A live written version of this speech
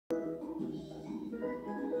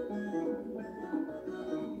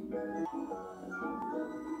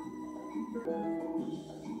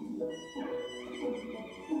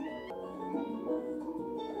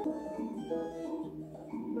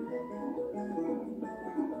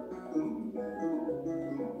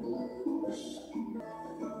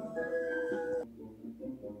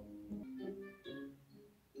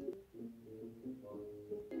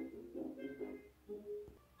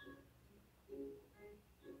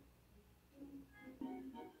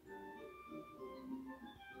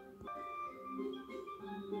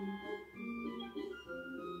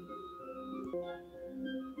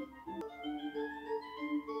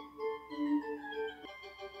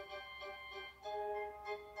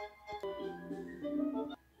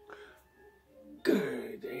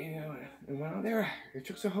Good day, everyone out there. Your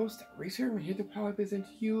Tricks host, Racer. We're here to proudly present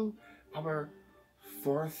to you our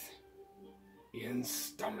fourth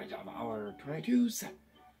installment of our 22's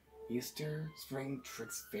Easter Spring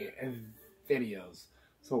Tricks videos.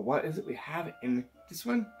 So what is it we have in this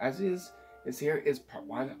one? As is here is part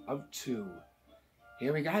 1 of 2.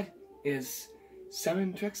 Here we got is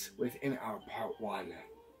 7 tricks within our part 1.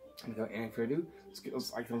 Without any further ado, let's get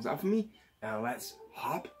those like thumbs up for me, and let's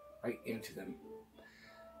hop right into them.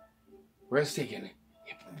 We're just taking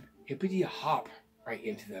hippity hop right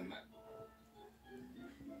into them.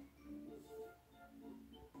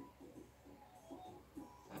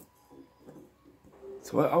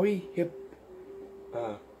 So what are we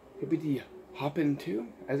hippity hop into?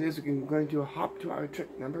 As is, we're going to hop to our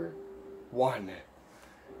trick number 1,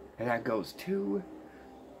 and that goes to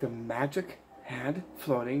the magic hand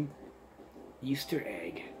floating Easter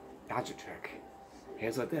egg magic trick.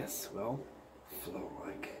 Here's what this will float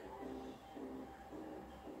like.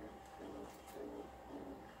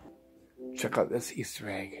 Check out this Easter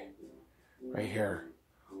egg right here.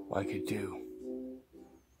 What I could do,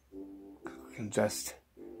 I can just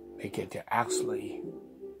make it to actually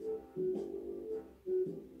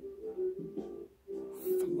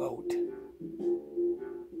float.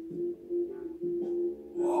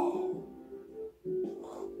 Whoa.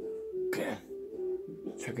 Okay,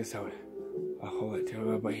 check this out. I'll hold it to a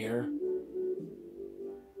little bit here.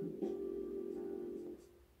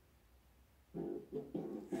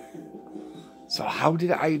 So how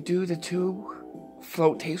did I do the 2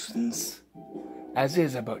 flotations? As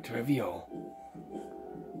is about to reveal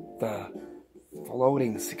the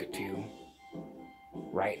floating secret to you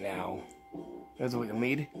right now. Here's what we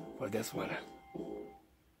need for this one.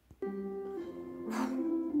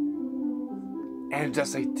 And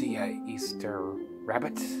just like the Easter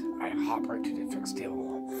rabbit, I hop right to the tricks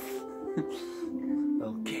table.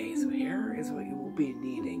 Okay, so here is what you will be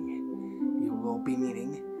needing. You will be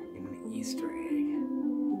needing an Easter egg.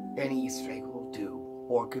 Any Easter egg will do,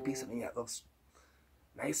 or it could be something that looks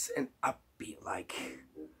nice and upbeat, like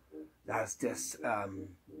that's this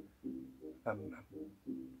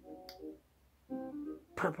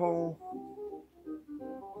purple,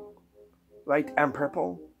 light and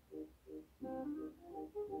purple,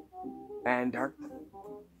 and dark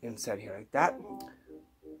inside here like that.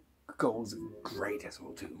 Goes great as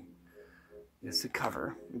well too. This is the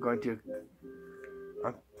cover. I'm going to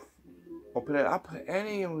open it up, and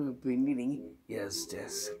anything we'll be needing is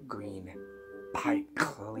this green pipe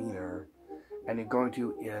cleaner, and you're going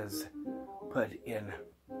to is put in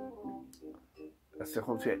a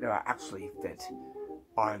circle to it that will actually fit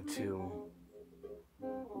onto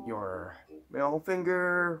your middle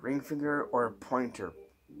finger, ring finger, or pointer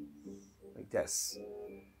like this.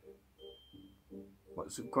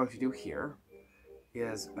 What we're going to do here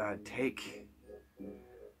is take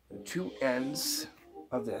the 2 ends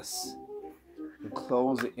of this and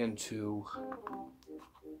close it into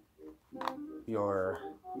your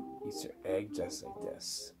Easter egg just like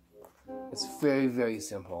this. It's very, very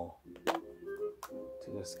simple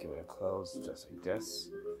to just give it a close just like this.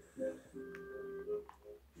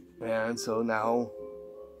 And so now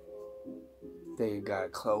they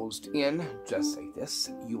got closed in just like this.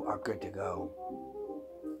 You are good to go.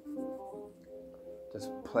 Just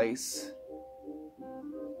place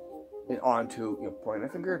it onto your pointer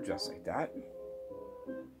finger just like that.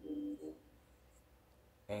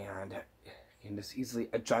 And you can just easily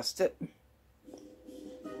adjust it.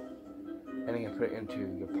 And you can put it into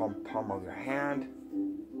your palm of your hand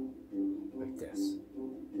like this.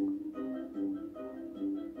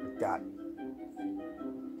 Like that.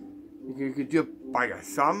 You could do it by your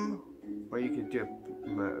thumb, or you could do it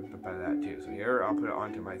by that too. So here, I'll put it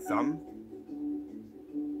onto my thumb.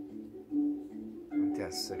 Like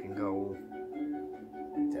this. So it can go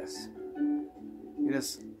like this. You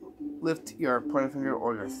just lift your pointer finger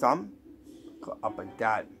or your thumb, go up like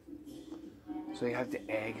that. So you have the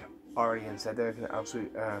egg already inside there. You can actually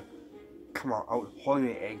come out holding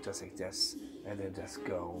the egg just like this, and then just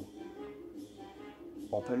go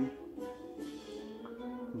open.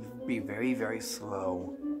 Be very, very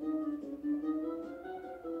slow.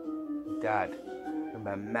 Like that, and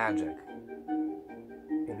by magic,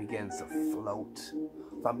 it begins to float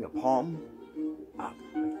from your palm up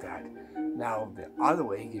like that. Now the other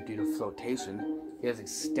way you can do the flotation is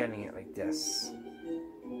extending it like this.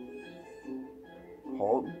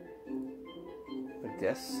 Hold like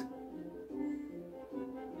this.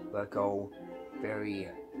 Let go very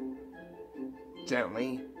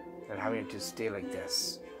gently, and having it to stay like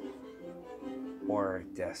this or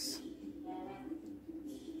this.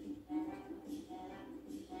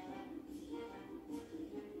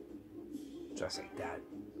 just like that.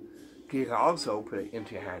 You can also put it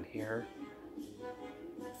into your hand here.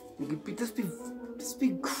 You could just be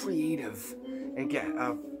creative and get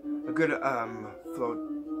a good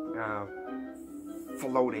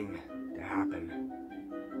floating to happen.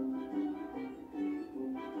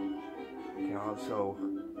 You can also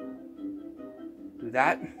do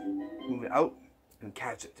that, move it out, and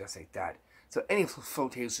catch it just like that. So any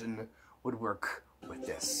flotation would work with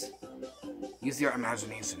this. Use your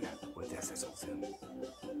imagination with this as well.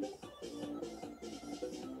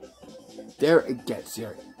 There it gets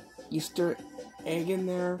your Easter egg in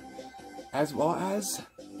there, as well as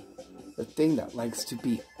the thing that likes to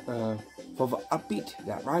be full of upbeat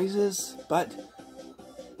that rises, but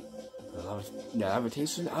the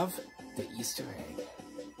levitation of the Easter egg.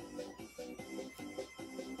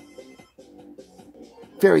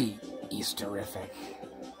 Very Easteriffic.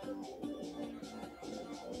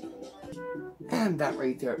 And that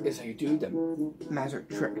right there is how you do the magic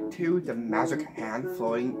trick 2, the magic hand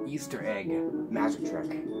floating Easter egg magic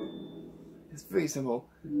trick. It's very simple,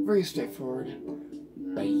 very straightforward,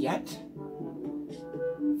 but yet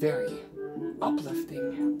very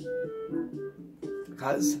uplifting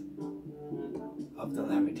because of the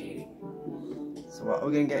levitating. So what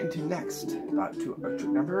we're going to get into next, got to trick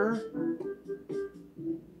number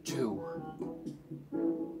 2.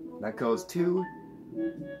 That goes to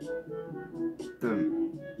the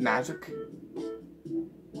magic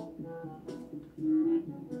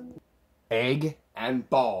egg and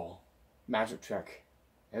ball magic trick.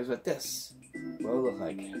 Here's what this will look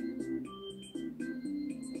like.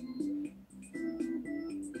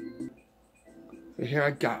 So here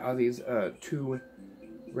I got all these 2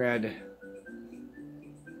 red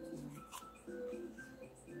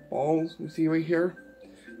balls you see right here.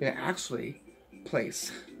 You can actually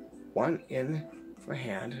place one in my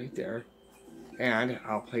hand right there, and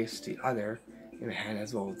I'll place the other in my hand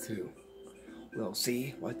as well too. We'll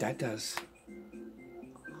see what that does.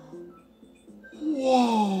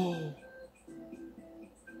 Whoa!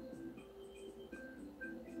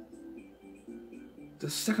 The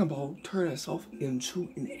second ball turned itself into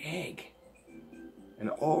an egg, and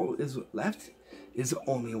all is left is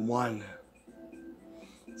only one.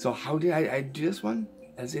 So how did I do this one?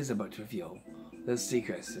 As is about to reveal the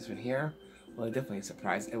secrets. This one here will definitely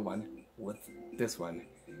surprise everyone with this one.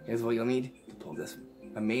 Here's what you'll need to pull this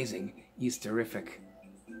amazing Easteriffic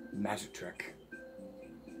magic trick.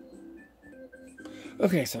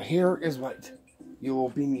 Okay, so here is what you will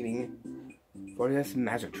be needing for this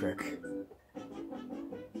magic trick.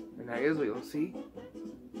 And that is what you'll see.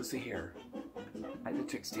 You'll see here at the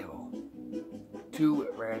tricks table. 2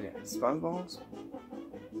 red sponge balls,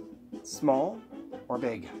 small or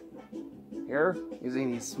big. Here,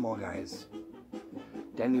 using these small guys.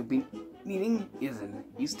 Then you'll be needing is an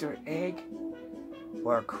Easter egg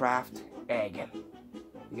or a craft egg.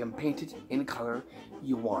 You can paint it any color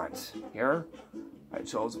you want. Here, I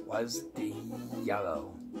chose was the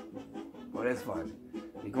yellow. What is fun?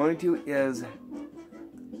 What you're going to do is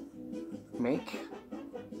make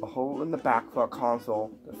a hole in the back of our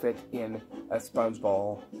console to fit in a sponge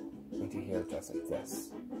ball into here just like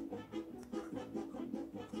this.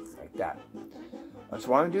 Like that. What you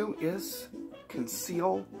want to do is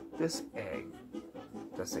conceal this egg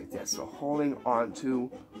just like this. So holding on to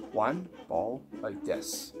one ball like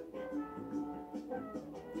this.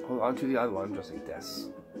 Hold on to the other one just like this.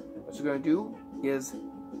 What you're going to do is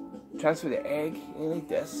transfer the egg in like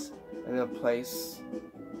this, and then place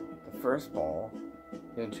the first ball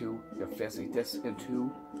into your fist like this,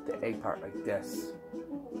 into the egg part like this.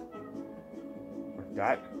 Like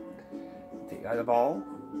that. Take the other ball.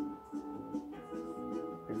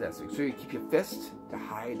 Like this. Make sure you keep your fist to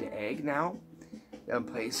hide the egg now. Then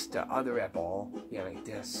place the other red ball in like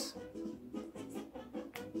this.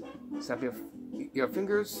 Snap your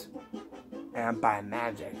fingers, and by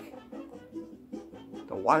magic,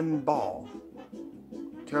 the one ball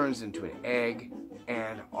turns into an egg,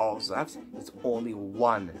 and all that's left is only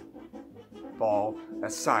one ball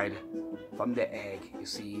aside from the egg. You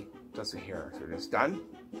see, just here. So it's done.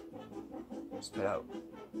 Just put out,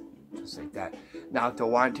 just like that. Now, if you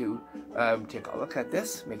want to take a look at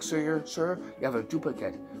this, make sure you're sure you have a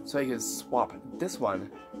duplicate, so you can swap this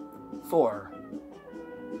one for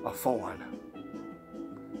a full one.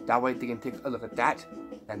 That way they can take a look at that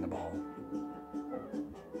and the ball.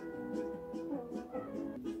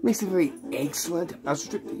 Makes a very excellent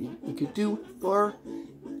trick that you could do for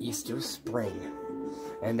Easter spring.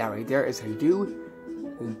 And that right there is how you do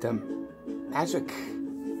the magic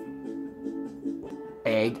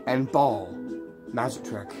egg and ball magic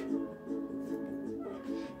trick.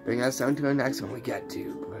 Bring us down to the next one we get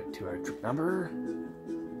to. But to our trick number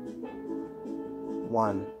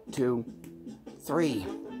 1, 2, 3.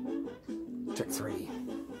 Trick 3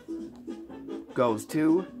 goes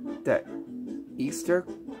to the Easter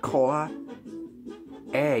Cola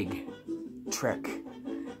egg trick.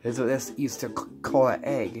 Here's what this Easter Cola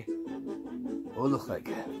egg will look like.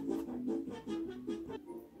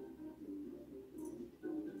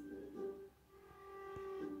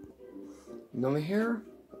 And over here,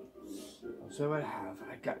 I'll show you what I have.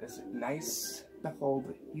 I got this nice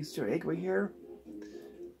buckled Easter egg right here.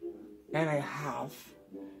 And I have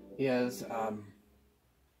is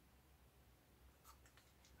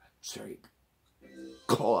cherry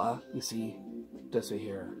cola. You see this right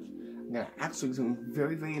here. I'm gonna actually do something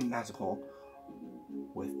very, very magical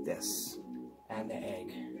with this and the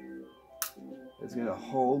egg. It's gonna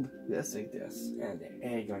hold this like this and the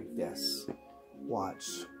egg like this. Watch.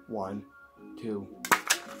 1, 2.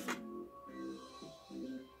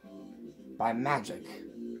 By magic,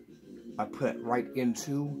 I put it right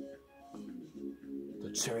into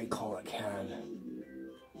the cherry cola can.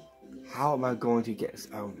 How am I going to get this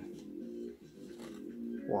out?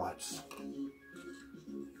 Watch.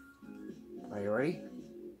 Are you ready?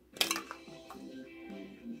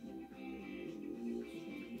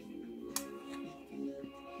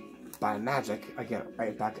 By magic, I get it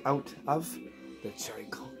right back out of the cherry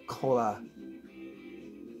cola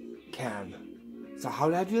can. So how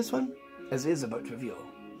did I do this one? As it is about to reveal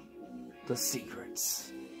the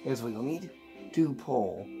secrets. Here's what you'll need to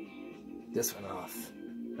pull this one off.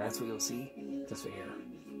 That's what you'll see just right here.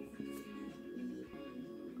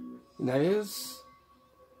 And that is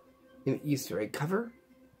an Easter egg cover.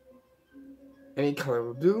 Any color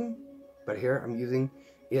will do, but here I'm using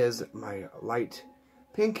is my light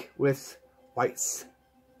pink with white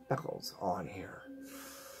speckles on here,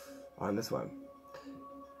 on this one.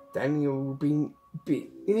 Then you'll be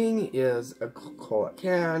beginning is a cola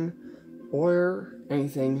can or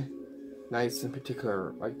anything nice in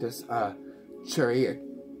particular, like this cherry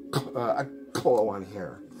cola one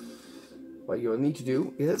here. What you'll need to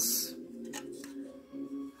do is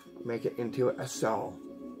make it into a shell.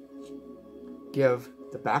 Give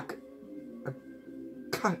the back a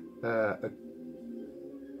cut.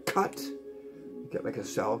 Get like a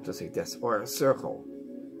shell just like this, or a circle.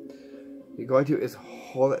 You're going to is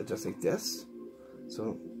hold it just like this,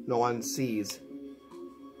 so no one sees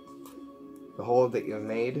the hole that you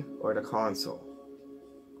made or the console.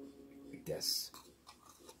 Like this.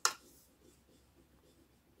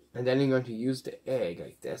 And then you're going to use the egg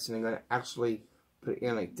like this, and you're going to actually put it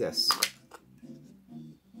in like this.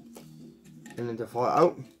 And then to fall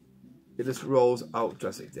out, it just rolls out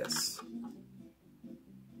just like this.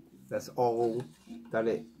 That's all that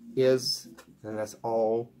it is, and that's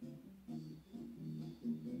all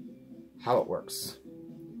how it works.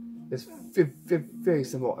 It's very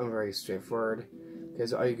simple and very straightforward. Okay,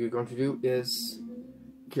 so all you're going to do is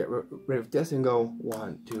get rid of this and go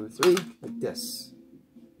 1, 2, 3 like this.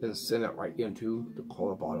 Then send it right into the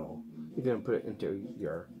cola bottle. You can put it into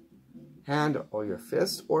your hand or your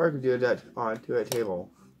fist, or you can do that onto a table.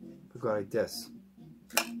 Go like this.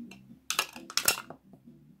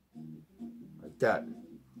 Like that.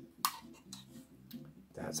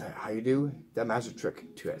 That's how you do that magic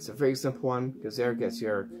trick to it. It's a very simple one, because there gets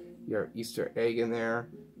your Easter egg in there,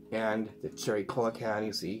 and the cherry cola can,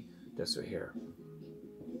 you see, this right here.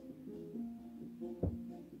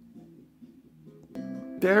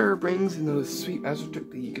 There brings another sweet magic trick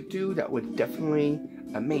that you could do that would definitely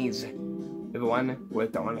amaze everyone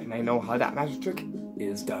with that one, and I know how that magic trick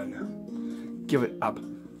is done. Give it up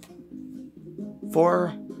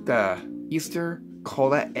for the Easter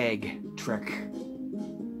cola egg trick.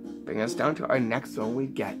 Bring us down to our next one we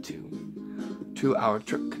get to our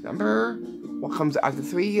trick number. What comes after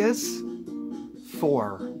 3 is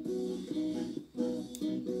 4.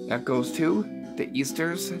 That goes to the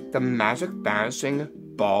Easter's the magic banishing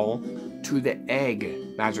ball to the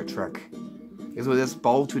egg magic trick. Is what this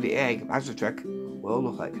ball to the egg magic trick will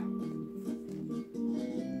look like.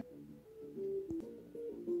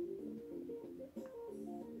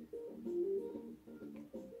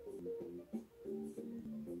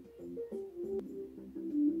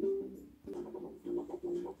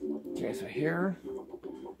 Okay, so here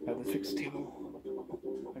at the fixed table,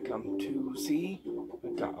 I come to see I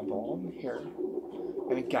got a ball here,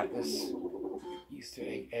 and I got this Easter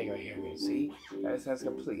egg right here. You can see that it says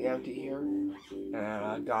completely empty here, and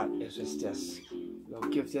I got is just this. We'll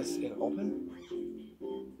give this an open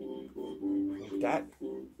like that.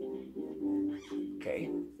 Okay,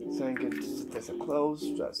 so I give this a close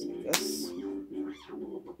just like this,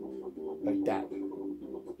 like that.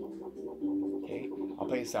 Okay, I'll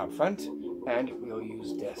place it out front, and we'll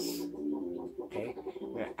use this. Okay,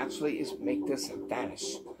 we're gonna actually is make this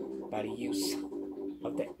vanish by the use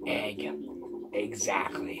of the egg.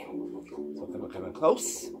 Exactly. So we're coming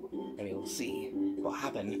close, and you'll see what will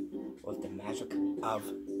happen with the magic of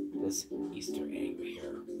this Easter egg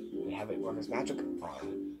here. We have it work as magic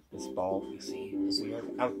on this ball. You see, this is here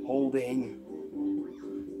I'm holding.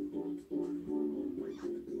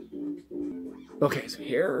 Okay, so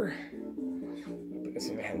here, put this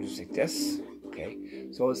in my hand just like this. Okay,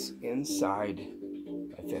 so it's inside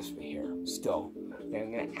like this right here. Still, then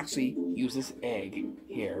I'm gonna actually use this egg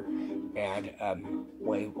here and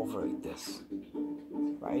wave over like this.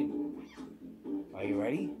 Right? Are you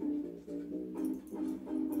ready?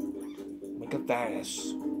 Make it vanish.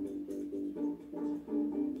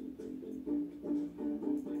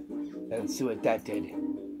 And see what that did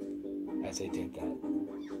as I did that.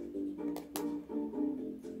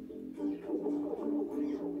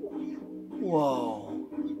 Whoa.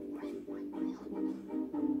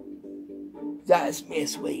 That's made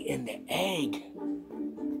its way in the egg.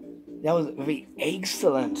 That was very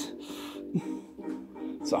excellent.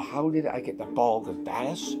 So how did I get the ball to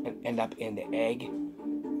vanish and end up in the egg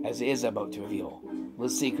as it is about to reveal? The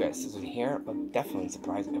secrets is in here. I'll definitely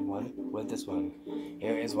surprise everyone with this one.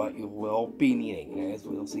 Here is what you will be needing. As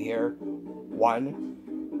we'll see here,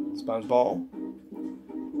 1 sponge ball.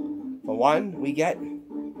 For 1, we get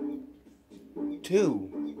 2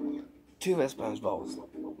 sponge balls.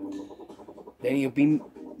 Then you'll be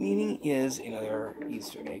needing is another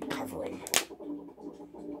Easter egg covering.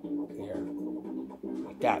 Here,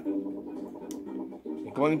 like that.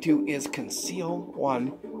 You're going to is conceal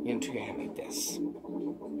 1 into your hand like this.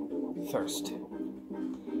 First.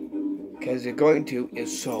 Because you're going to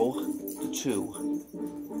is sew the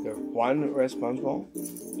 2. The 1 red sponge ball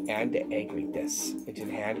and the egg like this into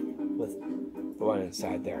the hand with the 1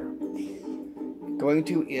 inside there. Going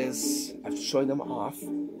to is, after showing them off,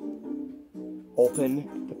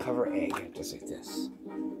 open the cover egg just like this.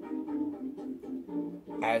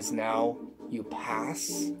 As now you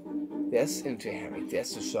pass this into your hand like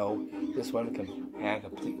this to show this one can hand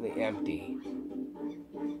completely empty.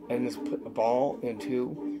 And just put the ball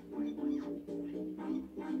into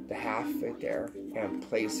the half right there and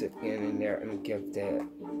place it in there and give the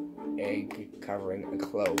egg covering a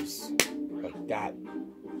close like that.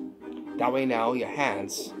 That way now your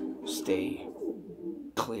hands stay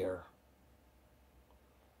clear.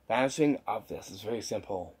 Vanishing of this is very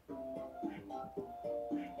simple.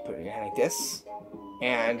 Put it in your hand like this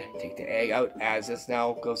and take the egg out as this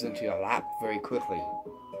now goes into your lap very quickly.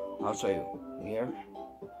 I'll show you here.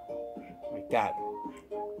 Like that.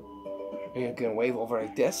 And you're gonna wave over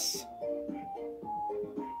like this.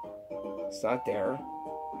 It's not there.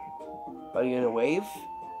 But you're gonna wave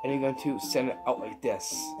and you're going to send it out like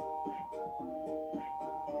this.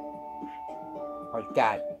 Like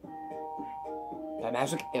that. That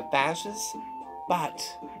magic, it vanishes, but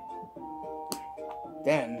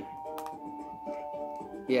then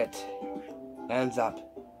it ends up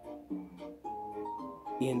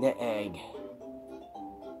in the egg.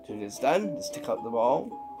 So when it's done, just take out the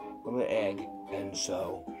ball from the egg and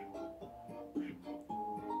sew.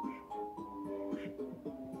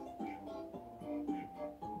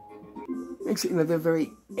 Makes it another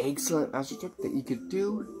very excellent magic trick that you could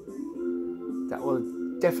do that will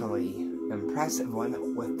definitely impress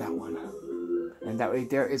everyone with that one. And that right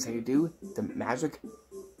there is how you do the magic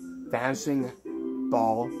vanishing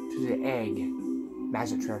ball to the egg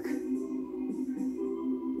magic trick.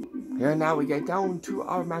 Here now we get down to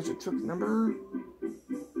our magic trick number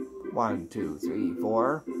 1, 2, 3,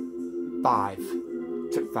 4, 5.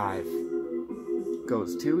 Trick 5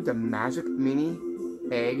 goes to the magic mini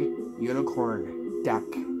egg unicorn deck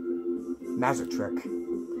magic trick.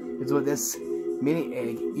 It's what this mini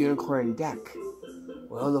egg unicorn deck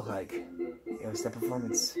will look like. Here's the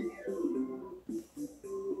performance.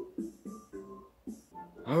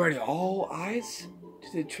 Alrighty, all eyes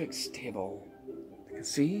to the tricks table. You can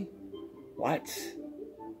see what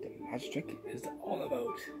the magic trick is all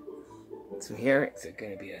about. So here it's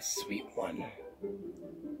going to be a sweet one.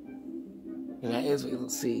 And that is what you'll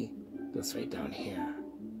see this right down here.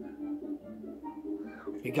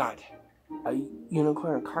 We got a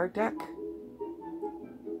unicorn card deck,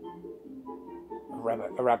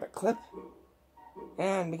 a rabbit clip,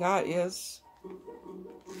 and we got is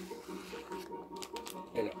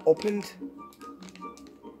an opened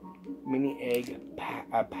mini egg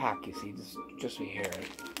pack. You see, just right here.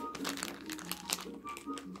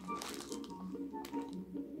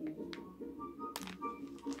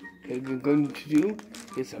 What we're going to do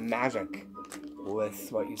is some magic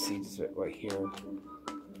with what you see just right here.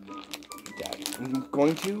 I'm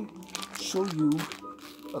going to show you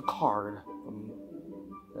a card from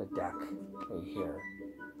the deck right here.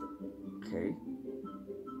 Okay.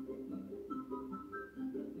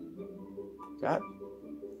 That.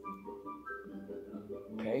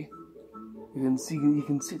 Okay. You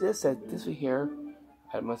can see this right here.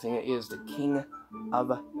 I'm saying it is the King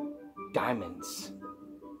of Diamonds.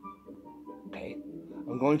 Okay.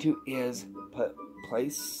 I'm going to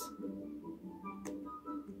place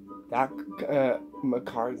that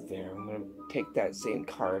card there. I'm going to take that same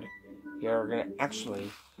card here. We're going to actually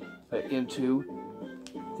put it into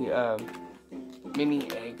the mini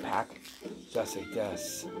egg pack just like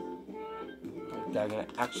this. I'm going to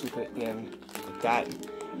actually put it in like that,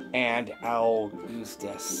 and I'll use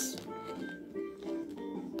this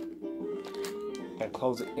and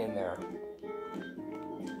close it in there.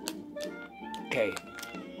 Okay,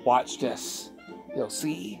 watch this. You'll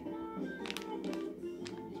see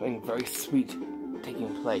something very sweet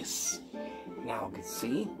taking place. Now you can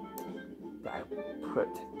see that I put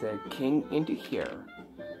the king into here.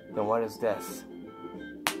 Then what is this?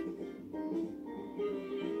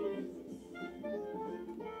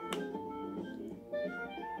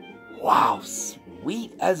 Wow,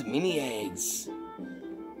 sweet as mini eggs.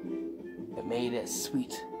 It made a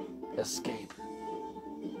sweet escape.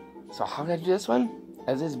 So how did I do this one?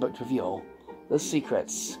 As is but to reveal the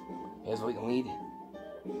secrets. Is what you'll need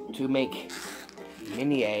to make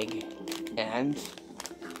mini egg and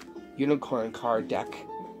unicorn card deck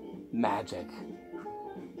magic.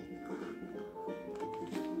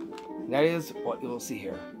 That is what you'll see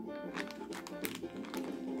here.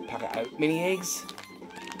 Pack out mini eggs.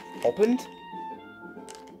 Opened.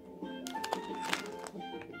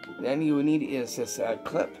 Then you will need is this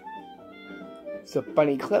clip. It's a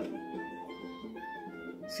bunny clip.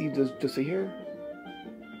 See just here.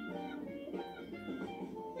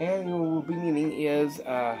 And you will be needing is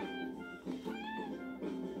the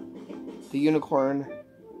unicorn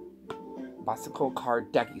bicycle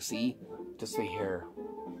card deck. You see, just here.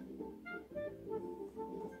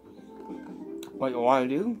 What you want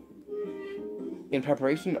to do in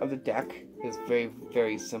preparation of the deck is very,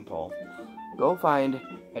 very simple. Go find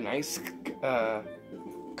a nice color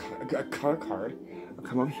card. I'll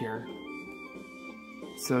come over here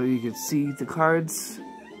so you can see the cards.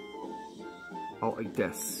 Oh, like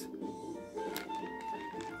this.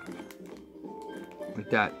 Like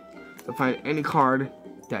that. So find any card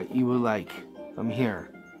that you would like from here.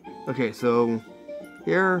 Okay, so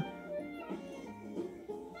here,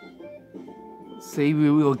 say we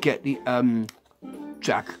will get the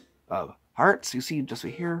Jack of Hearts. You see just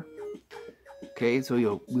right here. Okay,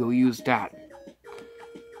 so we'll use that.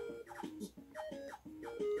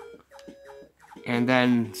 And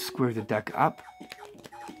then square the deck up.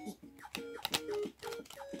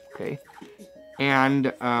 Okay.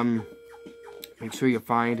 And make sure you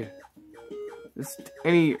find just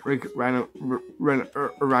any random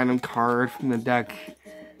card from the deck.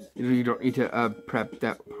 You don't need to prep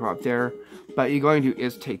there. But you're going to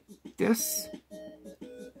is take this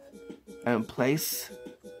and place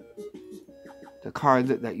the card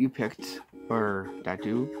that you picked, or that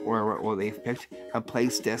do, or what they've picked, and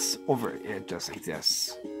place this over it just like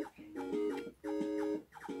this.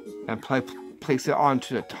 And place it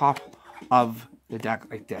onto the top of the deck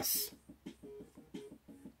like this.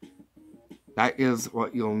 That is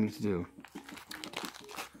what you'll need to do.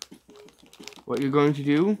 What you're going to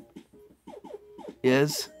do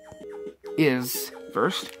is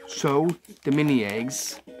first show the mini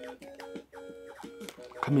eggs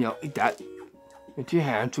coming out like that into your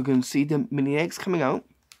hand, so you can see the mini eggs coming out.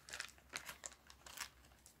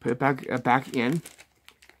 Put it back in,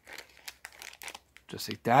 just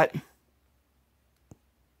like that,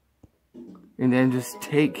 and then just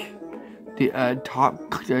take the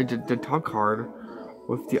top card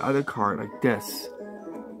with the other card like this,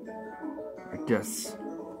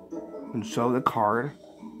 and show the card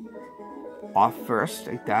off first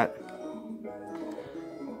like that,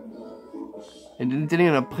 and then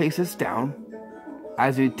you're gonna place this down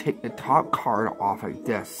as you take the top card off like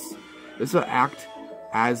this. This will act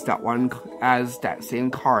as that same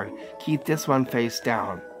card. Keep this one face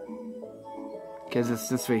down, because it's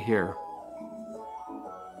this right here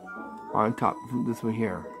on top of this one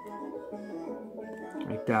here,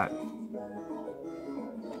 like that.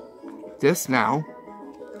 This now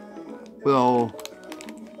will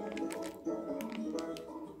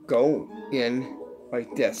go in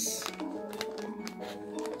like this.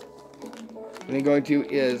 And you're going to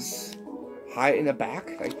is hide in the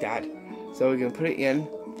back like that. So we're going to put it in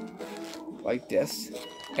like this,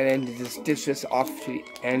 and then just dish this off to the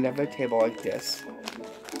end of the table like this.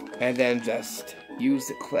 and then just use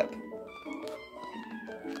the clip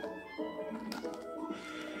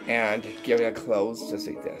and give it a close just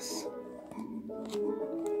like this.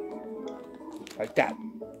 Like that.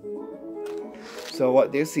 So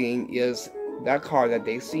what they're seeing is that card that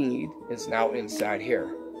they see is now inside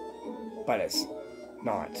here. But it's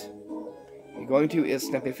not. You're going to is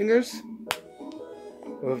snap your fingers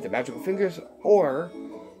with the magical fingers, or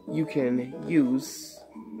you can use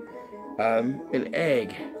an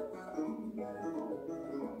egg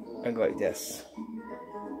and go like this.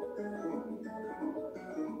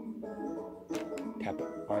 Tap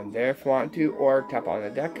on there if you want to, or tap on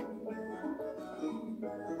the deck.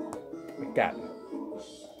 Like that.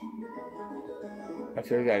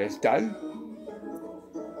 After that is done,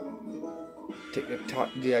 take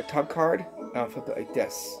the top card and flip it like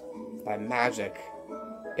this. By magic,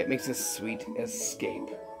 it makes a sweet escape.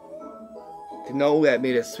 To know that it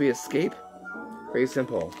made a sweet escape, very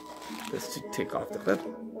simple. Just to take off the clip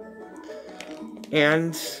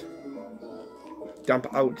and dump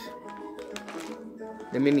out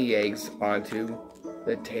the mini eggs onto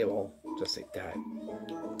the table, just like that.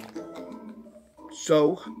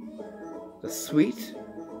 So, the sweet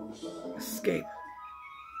escape.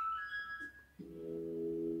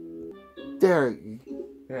 There,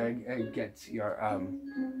 get your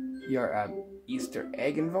Easter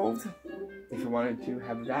egg involved. If you wanted to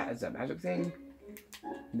have that as a magic thing,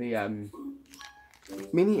 the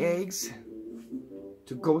mini eggs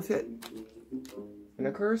to go with it, and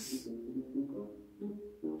of course,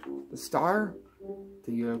 the star,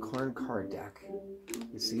 the unicorn card deck.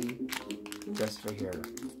 You see, just right here.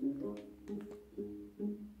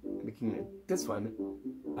 Making this one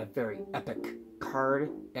a very epic card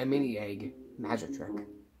and mini egg magic trick.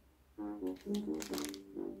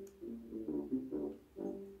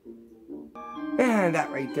 And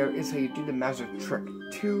that right there is how you do the magic trick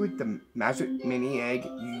to the magic mini egg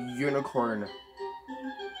unicorn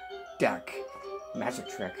deck magic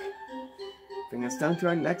trick. Bring us down to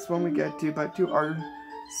our next one we get to, but to our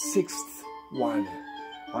 6th one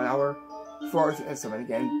on our 4th installment.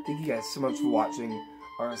 Again, thank you guys so much for watching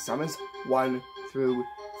our installments 1 through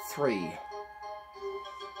 3.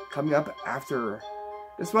 Coming up after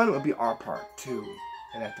this one will be our part 2.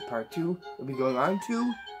 And after part 2, we'll be going on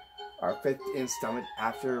to our 5th installment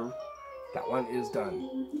after that one is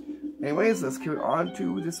done. Anyways, let's carry on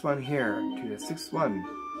to this one here, to the 6th one.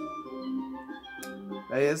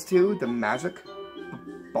 That is to the magic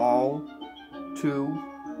ball to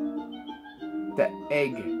the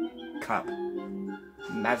egg cup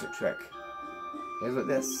magic trick. Here's what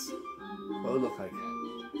this will look like.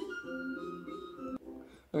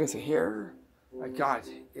 Okay, so here I got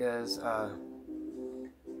is a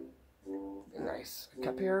nice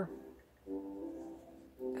cup here.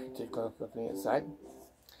 Take a look at the inside.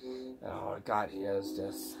 And all I got is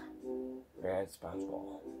this red sponge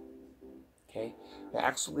ball. Okay, now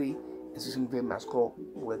actually, this is going to be magical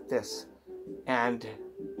with this and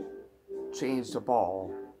change the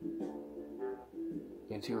ball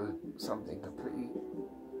into something completely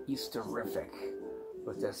Easteriffic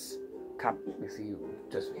with this cup you see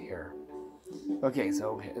just here. Okay,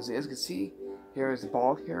 so as you can see, here is the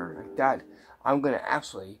ball here, like that. I'm going to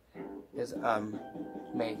actually is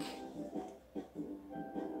make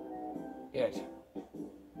it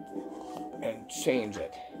and change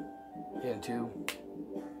it into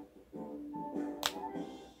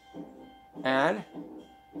an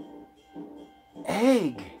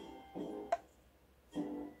egg.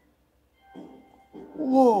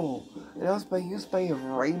 Whoa! And that was by used by a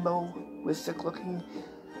rainbow mystic looking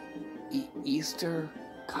Easter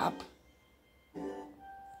cup.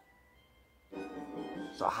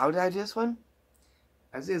 So how did I do this one?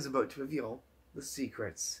 As it is about to reveal the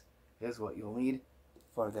secrets. Here's what you'll need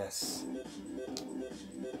for this.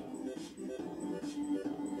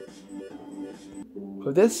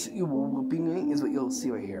 For this, you will be needing is what you'll see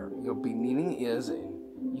right here. You'll be needing is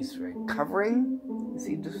an Easter egg covering. You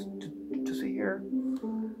see just right here,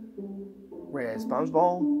 red sponge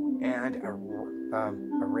ball and a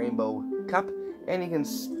rainbow cup, and you can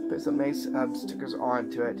put some nice stickers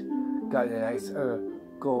onto it. Got a nice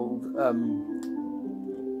gold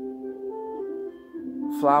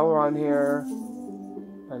flower on here,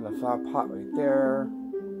 and the flower pot right there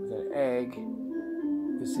with an egg.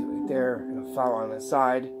 You see it right there, and a flower on the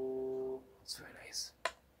side. It's very nice.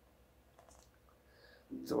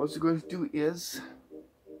 So what you're going to do is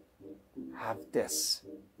have this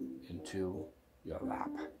into your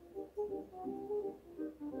lap.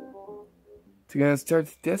 So you're going to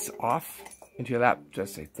start this off into your lap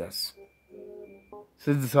just like this.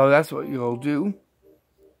 So that's what you'll do.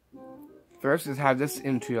 First is have this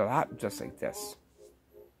into your lap, just like this.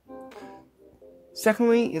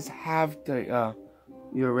 Secondly is have the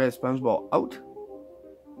your red sponge ball out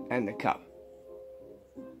and the cup,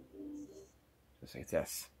 just like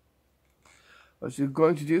this. What you're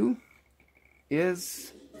going to do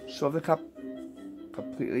is show the cup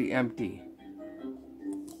completely empty,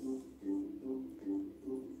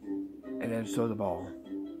 and then show the ball.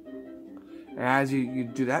 And as you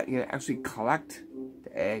do that, you actually collect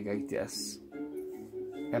the egg like this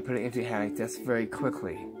and put it into your hand like this very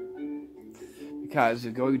quickly. Because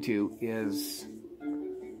you're going to is,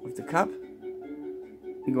 with the cup,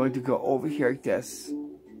 you're going to go over here like this,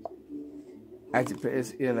 as you put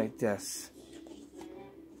this in like this.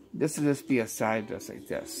 This will just be a side just like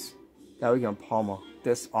this. Now we can palm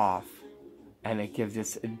this off, and it gives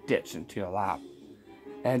this a ditch into your lap.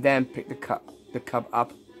 And then pick the cup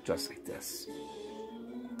up just like this.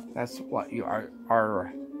 That's what you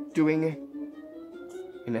are doing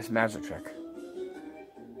in this magic trick.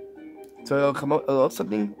 So it'll come out a little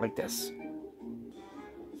something like this.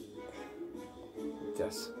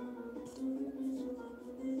 This.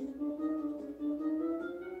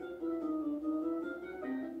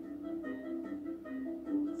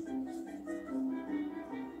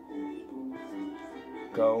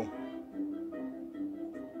 Go.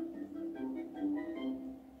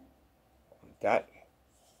 Like that.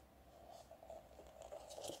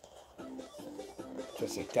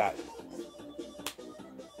 Just like that.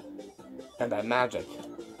 And by magic,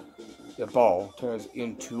 the ball turns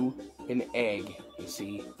into an egg, you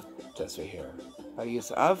see, just right here. By use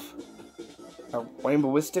of a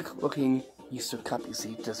rainbowistic looking Easter cup, you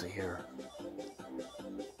see, just right here.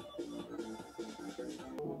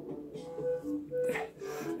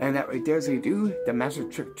 And that right there is how you do the magic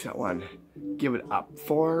trick Pt1. Give it up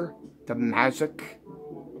for the magic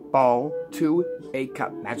ball to a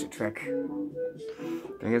cup magic trick.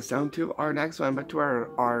 Bring us down to our next one, but to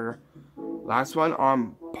our last one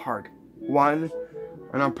on part 1.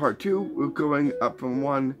 And on part 2, we're going up from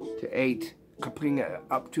 1 to 8, completing it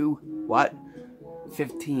up to, what?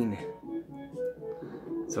 15.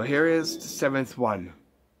 So here is the 7th one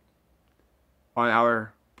on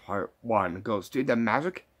our part 1. Goes to the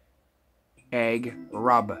magic egg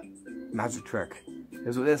rub magic trick. This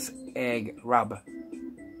is what this egg rub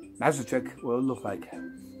magic trick will look like.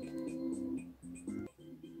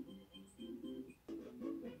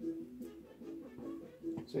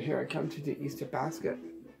 So here I come to the Easter basket.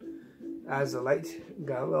 As the light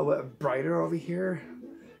got a little bit brighter over here,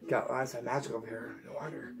 got lots of magic over here. No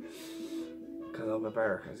wonder. Got a little bit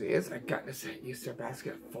brighter because I got this Easter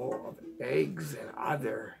basket full of eggs and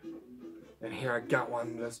other. And here I got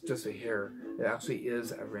one just right here. It actually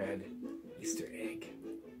is a red Easter egg.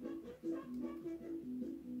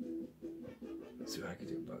 Let's see what I can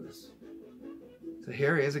do about this. So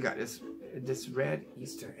here it is. I got this red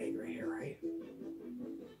Easter egg right here, right?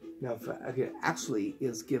 Now, if I could actually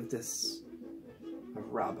give this a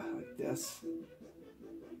rub like this.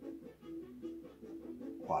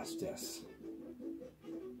 Watch this.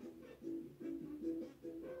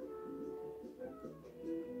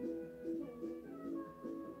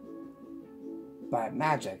 By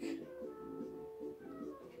magic,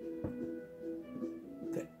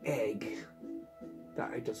 the egg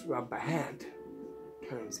that I just rubbed by hand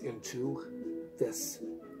turns into this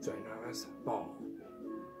ginormous ball.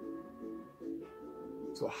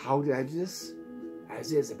 So how did I do this?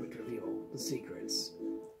 As is, I would reveal the secrets.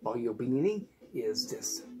 All you'll be needing is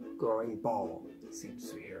this glowing ball. See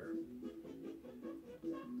here.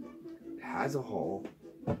 It has a hole.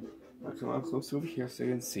 I'll come on close over here so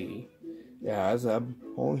you can see. It has a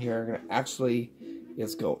hole here. I'm gonna actually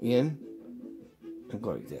just go in and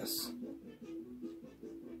go like this.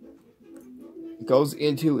 It goes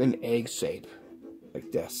into an egg shape,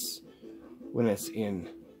 like this. When it's in,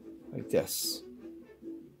 like this.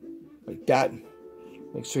 Like that.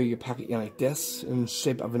 Make sure you pack it in like this, in the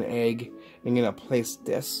shape of an egg. I'm gonna place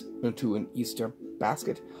this into an Easter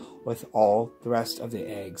basket with all the rest of the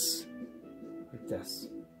eggs. Like this.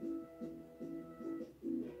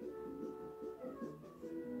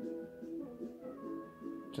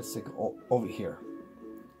 Just like over here.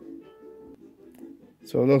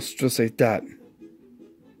 So it looks just like that.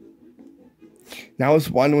 Now it's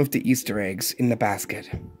one with the Easter eggs in the basket.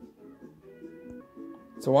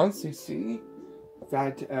 So once you see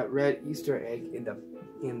that red Easter egg in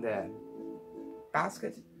the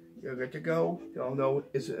basket, you're good to go. You'll know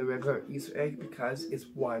it's a regular Easter egg because it's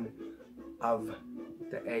one of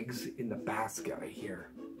the eggs in the basket right here.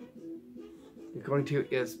 You're going to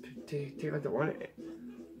is take out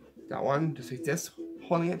that one just like this,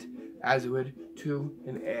 holding it as you would to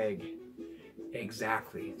an egg.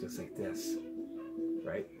 exactly just like this,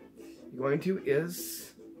 right? You're going to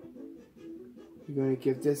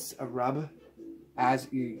give this a rub as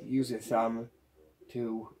you use your thumb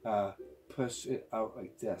to push it out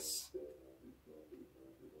like this.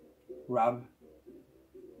 Rub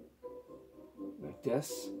like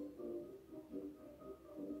this,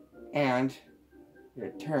 and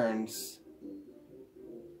it turns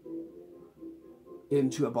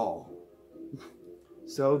into a ball.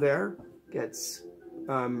 So there gets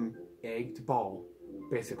egged ball,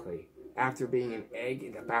 basically. After being an egg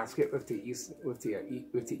in a basket with the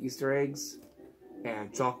Easter eggs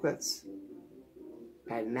and chocolates,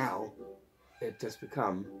 and now it just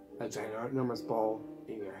become a ginormous ball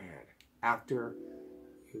in your hand. After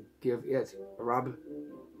you give it a rub,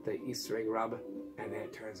 the Easter egg rub, and then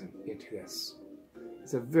it turns into this.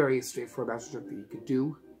 It's a very straightforward magic trick that you could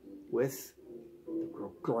do with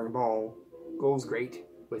the glowing ball. Goes great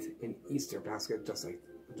with an Easter basket, just like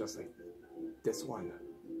this one.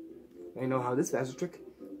 And I know how this magic trick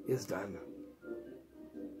is done.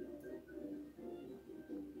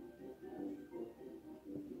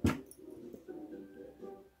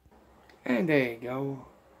 And there you go.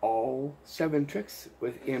 All 7 tricks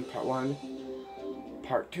within part 1.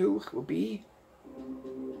 Part 2 will be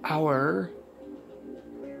our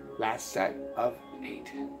last set of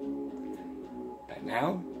 8. But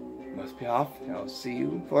now, must be off, and I'll see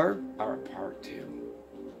you for our part 2.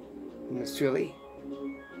 Miss Truly,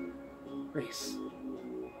 Grace,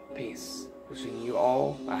 peace. Wishing you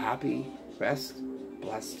all a happy rest,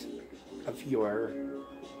 blessed of your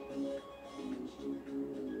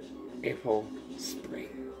April spring.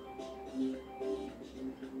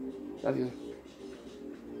 Love you.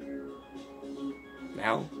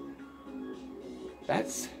 Now,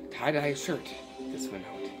 that's tie-dye shirt. This one